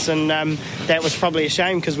assistance, and that was probably a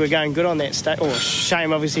shame because we're going good on that stage. Or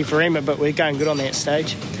shame, obviously, for Emma, but we're going good on that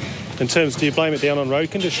stage. In terms, do you blame it down on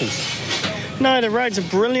road conditions? No, the roads are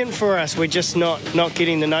brilliant for us. We're just not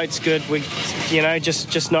getting the notes good. We,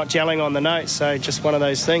 just not gelling on the notes. So just one of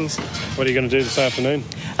those things. What are you going to do this afternoon?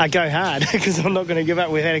 Go hard, because I'm not going to give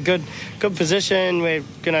up. We've had a good position. We're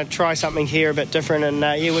going to try something here a bit different, and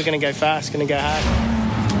yeah, we're going to go fast, going to go hard.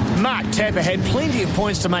 Mark Tapper had plenty of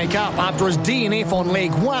points to make up after his DNF on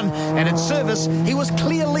leg 1, and at service, he was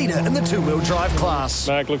clear leader in the two-wheel drive class.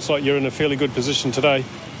 Mark, looks like you're in a fairly good position today.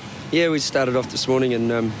 Yeah, we started off this morning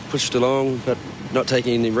and pushed along, but not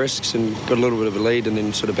taking any risks, and got a little bit of a lead, and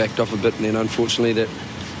then sort of backed off a bit, and then unfortunately that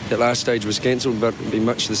last stage was cancelled, but it'll be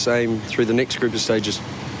much the same through the next group of stages.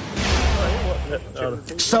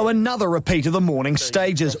 So another repeat of the morning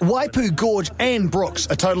stages. Waipu, Gorge and Brooks,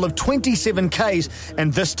 a total of 27 Ks,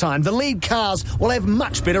 and this time the lead cars will have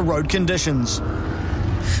much better road conditions.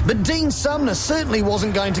 But Dean Sumner certainly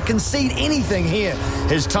wasn't going to concede anything here.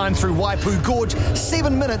 His time through Waipu Gorge,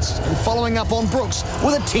 7 minutes, and following up on Brooks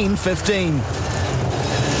with a 10.15.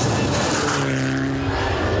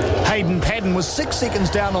 Hayden Padden was 6 seconds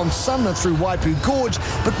down on Sumner through Waipu Gorge,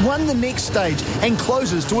 but won the next stage and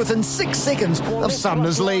closes to within 6 seconds of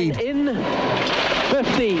Sumner's lead. In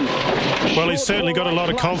 50. Well, he's certainly got a lot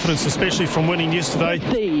of confidence, especially from winning yesterday.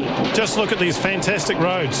 50. Just look at these fantastic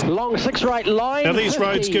roads. Long 6 right line. Now, these 50.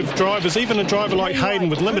 roads give drivers, even a driver like Hayden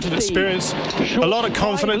with limited experience, a lot of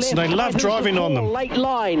confidence, and they love driving on them. Late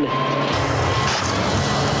line.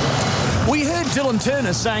 We heard Dylan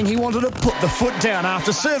Turner saying he wanted to put the foot down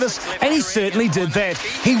after service, and he certainly did that.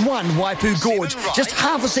 He won Waipu Gorge, just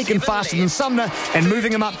half a second faster than Sumner, and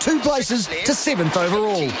moving him up 2 places to 7th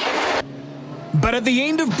overall. But at the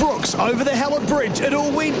end of Brooks, over the Hallett Bridge, it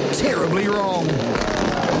all went terribly wrong.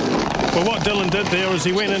 Well, what Dylan did there is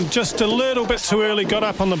he went in just a little bit too early, got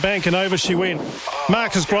up on the bank, and over she went.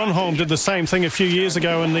 Marcus Gronholm did the same thing a few years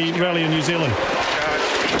ago in the rally in New Zealand.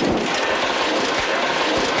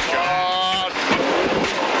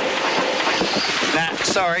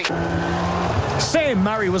 Sorry. Sam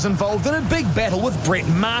Murray was involved in a big battle with Brett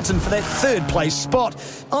Martin for that 3rd place spot.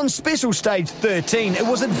 On special stage 13, it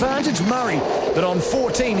was advantage Murray, but on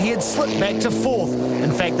 14, he had slipped back to 4th.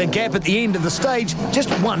 In fact, the gap at the end of the stage, just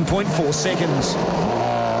 1.4 seconds.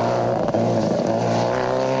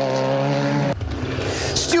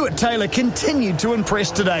 Stuart Taylor continued to impress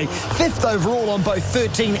today, 5th overall on both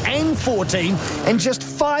 13 and 14, and just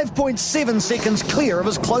 5.7 seconds clear of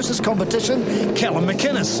his closest competition, Callum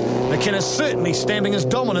McInnes. McInnes certainly stamping his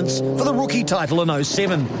dominance for the rookie title in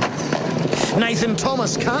 07. Nathan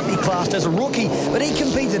Thomas can't be classed as a rookie, but he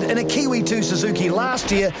competed in a Kiwi 2 Suzuki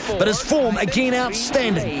last year, but his form again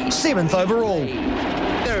outstanding, 7th overall.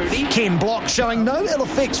 Ken Block showing no ill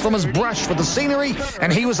effects from his brush with the scenery,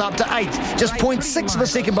 and he was up to 8th, just 0.6 of a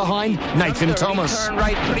second behind Nathan Thomas. Turn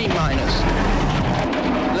right 3 minus.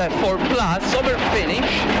 Left 4 plus, over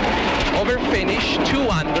finish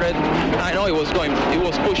 200. I know he was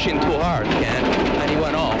pushing too hard, Ken, and he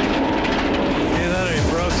went off. Yeah, that ain't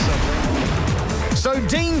broke something. So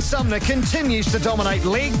Dean Sumner continues to dominate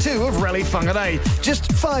leg 2 of Rally Whangarei,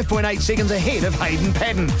 just 5.8 seconds ahead of Hayden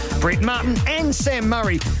Padden, Brett Martin and Sam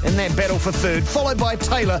Murray in that battle for 3rd, followed by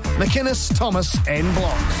Taylor, McInnes, Thomas and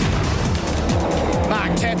Block.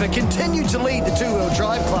 Mark Tapper continued to lead the two-wheel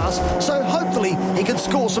drive class, so hopefully he could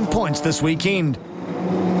score some points this weekend.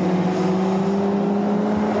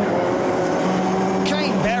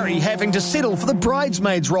 Having to settle for the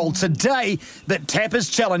bridesmaid's role today, but Tapper's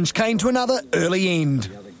challenge came to another early end.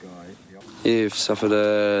 Yeah, we've suffered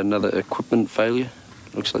another equipment failure.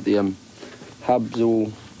 Looks like the hub's all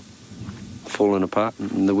fallen apart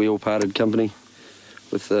and the wheel parted company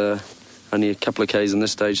with only a couple of Ks in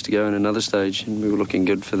this stage to go and another stage, and we were looking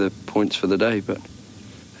good for the points for the day, but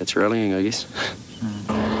that's rallying, I guess.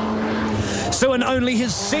 So in only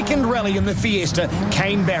his second rally in the Fiesta,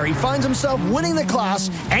 Kane Barry finds himself winning the class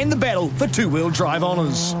and the battle for two-wheel drive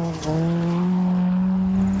honours.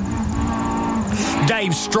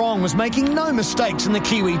 Dave Strong was making no mistakes in the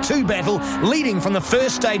Kiwi 2 battle, leading from the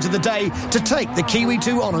first stage of the day to take the Kiwi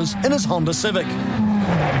 2 honours in his Honda Civic.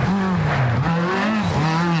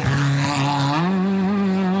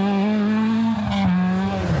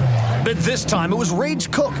 But this time it was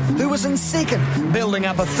Reg Cook who was in second, building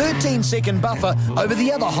up a 13-second buffer over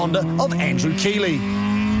the other Honda of Andrew Keeley.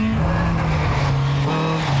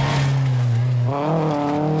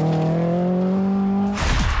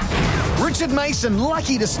 Richard Mason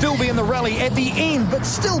lucky to still be in the rally at the end, but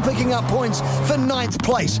still picking up points for 9th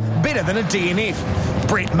place, better than a DNF.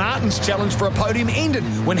 Brett Martin's challenge for a podium ended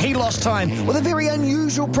when he lost time with a very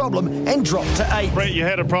unusual problem and dropped to 8th. Brett, you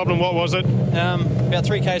had a problem. What was it? About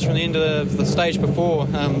 3 Ks from the end of the stage before,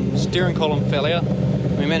 steering column fell out.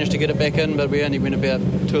 We managed to get it back in, but we only went about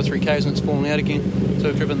 2 or 3 Ks and it's fallen out again. So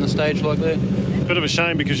we've driven the stage like that. Bit of a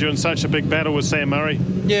shame because you're in such a big battle with Sam Murray.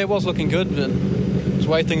 Yeah, it was looking good, but it's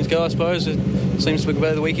the way things go, I suppose. It seems to be the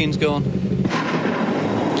way the weekend's gone.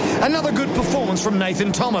 Another good performance from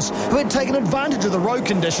Nathan Thomas, who had taken advantage of the road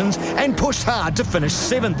conditions and pushed hard to finish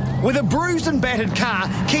 7th. With a bruised and battered car,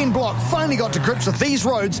 Ken Block finally got to grips with these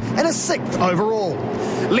roads and a 6th overall.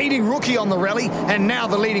 Leading rookie on the rally, and now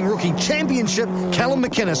the leading rookie championship, Callum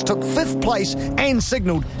McInnes took 5th place and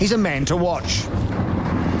signalled he's a man to watch.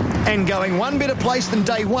 And going one better place than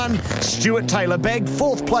day one, Stuart Taylor bagged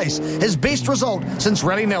 4th place, his best result since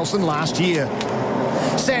Rally Nelson last year.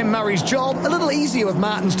 Sam Murray's job a little easier with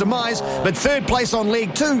Martin's demise, but 3rd place on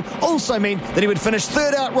leg 2 also meant that he would finish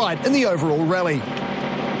 3rd outright in the overall rally.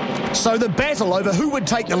 So the battle over who would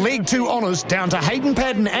take the leg 2 honours down to Hayden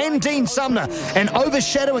Paddon and Dean Sumner, and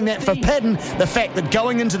overshadowing that for Paddon, the fact that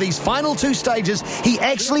going into these final 2 stages, he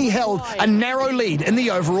actually held a narrow lead in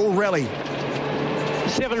the overall rally.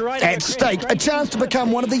 At stake, a chance to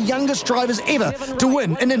become one of the youngest drivers ever to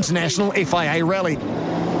win an international FIA rally.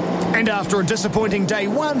 And after a disappointing day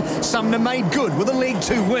 1, Sumner made good with a leg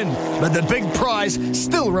 2 win, but the big prize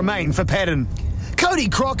still remained for Paddon. Cody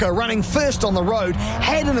Crocker, running first on the road,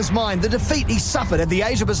 had in his mind the defeat he suffered at the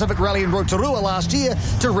Asia Pacific Rally in Rotorua last year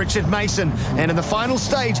to Richard Mason, and in the final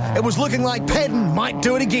stage it was looking like Paddon might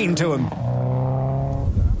do it again to him.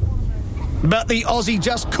 But the Aussie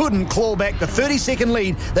just couldn't claw back the 30-second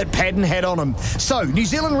lead that Paddon had on him. So New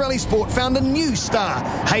Zealand Rally Sport found a new star,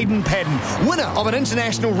 Hayden Paddon, winner of an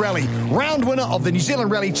international rally, round winner of the New Zealand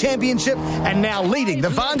Rally Championship, and now leading the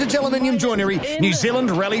Vantage Aluminium Joinery New Zealand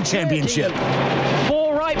Rally Championship.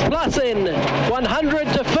 4 right plus in, 100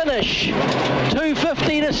 to finish,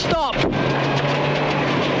 250 to stop.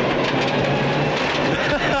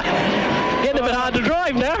 Getting a bit hard to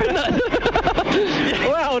drive now, isn't it?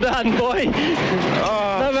 Well done, boy.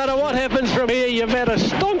 No matter what happens from here, you've had a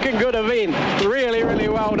stonking good event. Really, really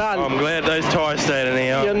well done. I'm glad those tyres stayed in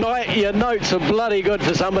here. Your notes are bloody good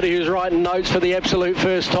for somebody who's writing notes for the absolute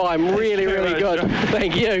first time. Really, really good.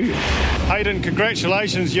 Thank you. Hayden,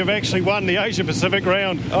 congratulations. You've actually won the Asia Pacific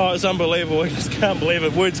round. Oh, it's unbelievable. I just can't believe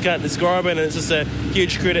it. Words can't describe it. And it's just a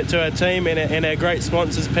huge credit to our team and our great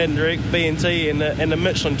sponsors, Paddon Direct, B&T, and the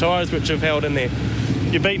Michelin tyres, which have held in there.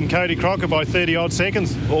 You've beaten Cody Crocker by 30-odd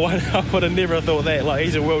seconds. Well, I would have never thought that. Like,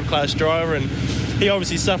 he's a world-class driver, and he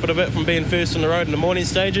obviously suffered a bit from being first on the road in the morning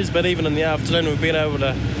stages, but even in the afternoon we've been able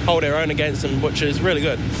to hold our own against him, which is really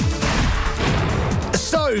good.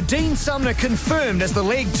 So, Dean Sumner confirmed as the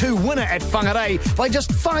Leg 2 winner at Whangarei by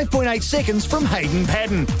just 5.8 seconds from Hayden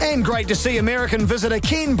Paddon. And great to see American visitor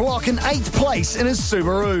Ken Block in 8th place in his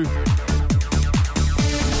Subaru.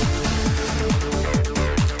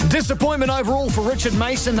 Disappointment overall for Richard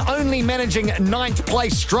Mason, only managing 9th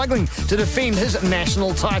place, struggling to defend his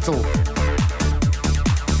national title.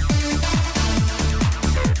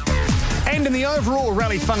 And in the overall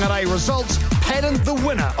Rally Whangarei results, Paddon the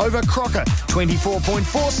winner over Crocker,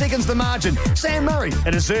 24.4 seconds the margin. Sam Murray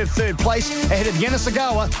a deserved 3rd place ahead of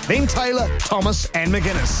Yannisagawa, then Taylor, Thomas and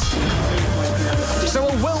McInnes. So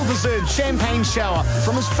a well-deserved champagne shower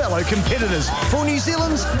from his fellow competitors for New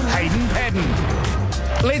Zealand's Hayden Paddon.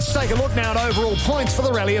 Let's take a look now at overall points for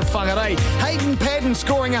the Rally of Whangarei. Hayden Paddon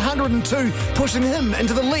scoring 102, pushing him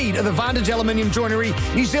into the lead of the Vantage Aluminium Joinery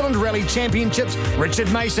New Zealand Rally Championships.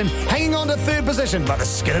 Richard Mason hanging on to 3rd position by the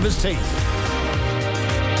skin of his teeth.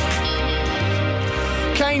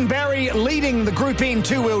 Kane Barry leading the Group N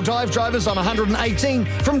 2-wheel dive drivers on 118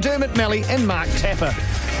 from Dermot Malley and Mark Tapper.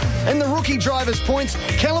 In the rookie drivers' points,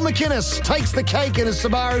 Callum McInnes takes the cake in his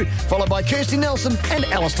Subaru, followed by Kirsty Nelson and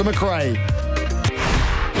Alistair McRae.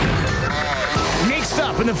 Next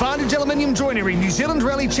up in the Vantage Aluminium Joinery New Zealand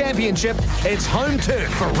Rally Championship, it's home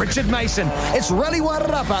turf for Richard Mason. It's Rally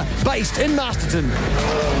Wairarapa, based in Masterton.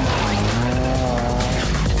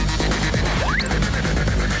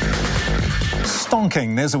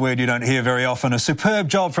 Stonking, there's a word you don't hear very often. A superb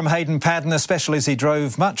job from Hayden Paddon, especially as he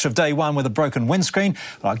drove much of day one with a broken windscreen.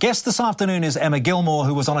 But our guest this afternoon is Emma Gilmore,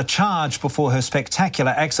 who was on a charge before her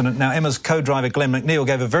spectacular accident. Now, Emma's co-driver Glenn McNeil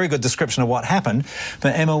gave a very good description of what happened.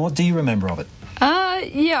 But Emma, what do you remember of it?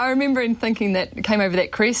 Yeah, I remember thinking that, came over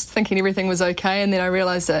that crest, thinking everything was okay, and then I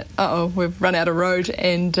realised that, we've run out of road,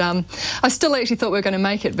 and I still actually thought we were going to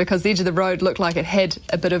make it because the edge of the road looked like it had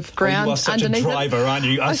a bit of ground underneath it. You are such a driver, aren't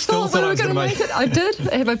you? I still thought I was going to make it. I did.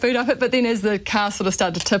 I had my boot up it, but then as the car sort of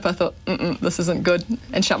started to tip, I thought, this isn't good,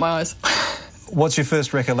 and shut my eyes. What's your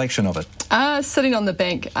first recollection of it? Sitting on the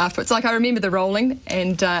bank afterwards. Like, I remember the rolling,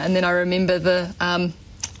 and then I remember the...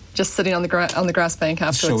 just sitting on the grass bank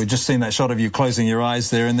afterwards. Sure, we've just seen that shot of you closing your eyes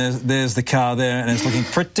there, and there's the car there, and it's looking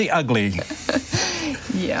pretty ugly.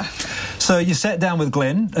 Yeah. So you sat down with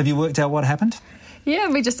Glenn. Have you worked out what happened? Yeah,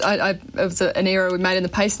 it was an error we made in the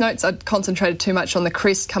pace notes. I'd concentrated too much on the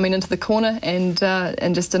crest coming into the corner and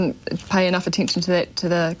just didn't pay enough attention to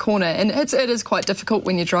the corner. And it is quite difficult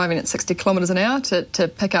when you're driving at 60 kilometres an hour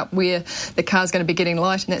to pick up where the car's going to be getting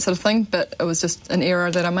light and that sort of thing. But it was just an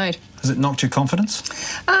error that I made. Has it knocked your confidence?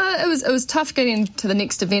 It was tough getting to the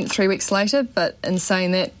next event 3 weeks later, but in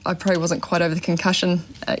saying that, I probably wasn't quite over the concussion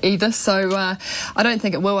either. So I don't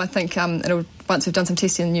think it will. I think once we've done some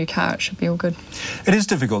testing in the new car, it should be all good. It is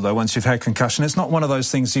difficult, though, once you've had concussion. It's not one of those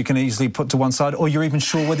things you can easily put to one side, or you're even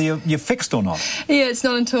sure whether you're fixed or not. Yeah, it's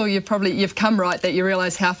not until you've come right that you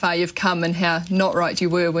realise how far you've come and how not right you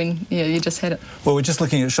were when you just had it. Well, we're just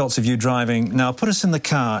looking at shots of you driving. Now, put us in the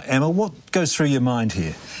car, Emma. What goes through your mind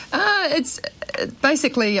here? It's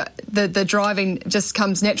basically the driving just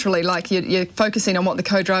comes naturally. Like you're focusing on what the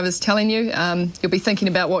co-driver's telling you. You'll be thinking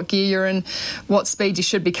about what gear you're in, what speed you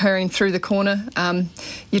should be carrying through the corner.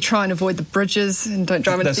 You try and avoid the bridges and don't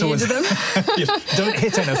drive into the end of them. Don't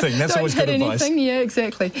hit anything. That's always good advice. Don't hit anything. Yeah,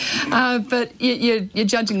 exactly. But you're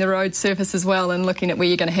judging the road surface as well and looking at where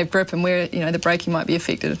you're going to have grip and where the braking might be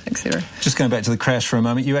affected, etc. Just going back to the crash for a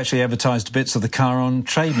moment, you actually advertised bits of the car on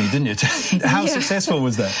Trade Me, didn't you? How successful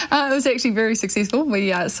was that? It was actually very successful.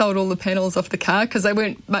 We sold all the panels off the car because they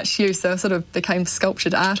weren't much use. They sort of became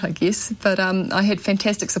sculptured art, I guess. But I had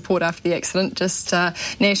fantastic support after the accident, just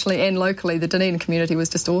nationally and locally. The Dunedin community was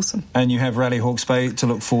just awesome. And you have Rally Hawke's Bay to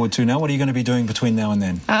look forward to now. What are you going to be doing between now and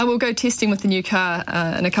then? We'll go testing with the new car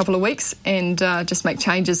in a couple of weeks and just make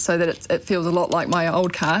changes so that it feels a lot like my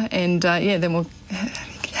old car. And, then we'll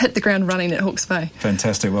hit the ground running at Hawke's Bay.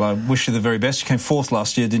 Fantastic. Well, I wish you the very best. You came fourth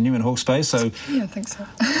last year, didn't you, in Hawke's Bay? So yeah, I think so.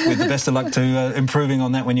 With the best of luck to improving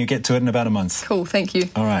on that when you get to it in about a month. Cool, thank you.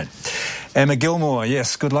 All right. Emma Gilmore,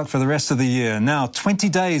 yes, good luck for the rest of the year. Now, 20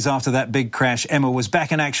 days after that big crash, Emma was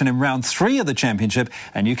back in action in round 3 of the championship,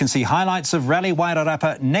 and you can see highlights of Rally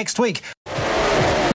Wairarapa next week.